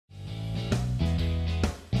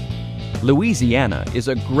Louisiana is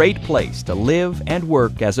a great place to live and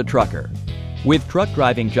work as a trucker. With truck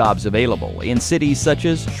driving jobs available in cities such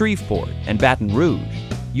as Shreveport and Baton Rouge,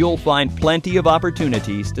 you'll find plenty of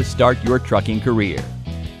opportunities to start your trucking career.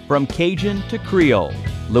 From Cajun to Creole,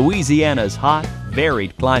 Louisiana's hot,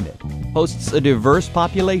 varied climate hosts a diverse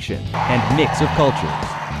population and mix of cultures.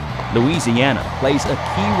 Louisiana plays a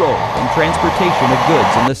key role in transportation of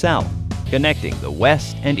goods in the South, connecting the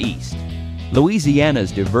West and East.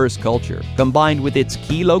 Louisiana's diverse culture, combined with its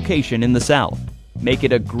key location in the South, make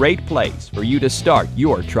it a great place for you to start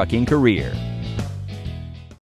your trucking career.